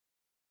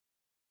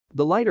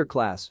The lighter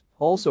class,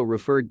 also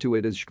referred to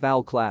it as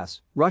Shkval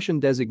class, Russian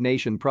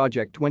designation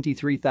Project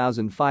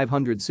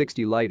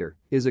 23560 lighter,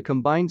 is a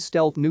combined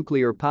stealth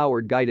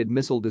nuclear-powered guided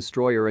missile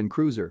destroyer and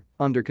cruiser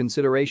under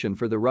consideration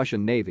for the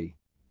Russian Navy.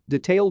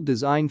 Detailed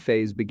design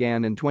phase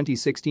began in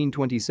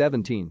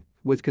 2016-2017,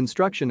 with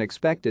construction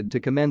expected to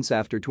commence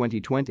after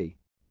 2020.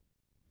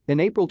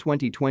 In April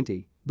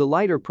 2020, the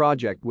lighter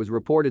project was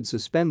reported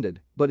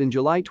suspended, but in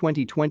July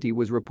 2020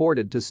 was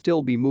reported to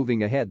still be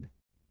moving ahead.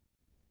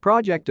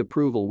 Project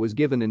approval was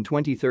given in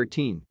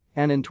 2013,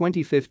 and in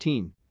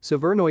 2015,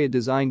 Severnoye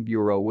Design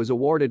Bureau was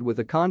awarded with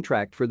a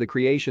contract for the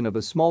creation of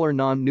a smaller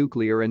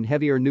non-nuclear and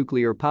heavier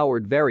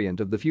nuclear-powered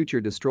variant of the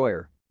future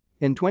destroyer.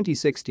 In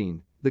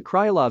 2016, the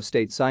Krylov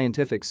State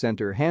Scientific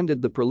Center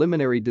handed the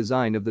preliminary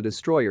design of the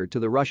destroyer to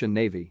the Russian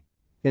Navy.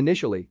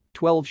 Initially,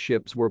 12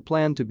 ships were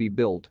planned to be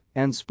built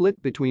and split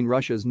between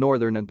Russia's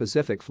Northern and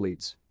Pacific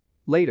fleets.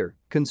 Later,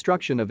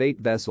 construction of 8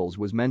 vessels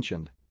was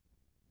mentioned.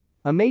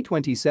 A May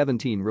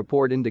 2017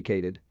 report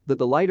indicated that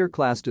the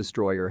lighter-class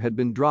destroyer had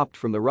been dropped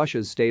from the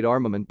Russia's state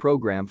armament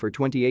program for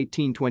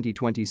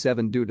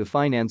 2018-2027 due to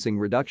financing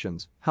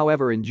reductions.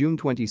 However, in June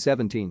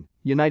 2017,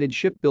 United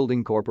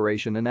Shipbuilding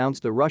Corporation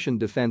announced the Russian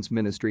Defense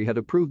Ministry had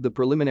approved the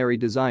preliminary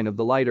design of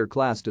the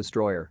lighter-class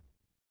destroyer.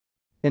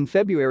 In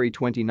February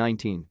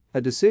 2019, a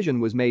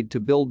decision was made to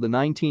build the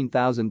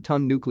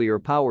 19,000-ton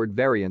nuclear-powered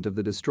variant of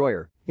the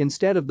destroyer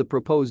instead of the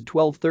proposed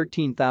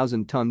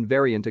 13,000-ton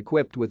variant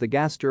equipped with a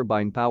gas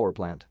turbine power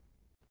plant.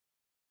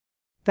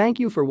 Thank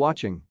you for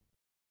watching.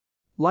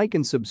 Like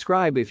and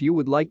subscribe if you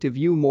would like to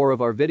view more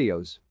of our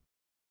videos.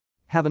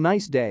 Have a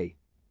nice day.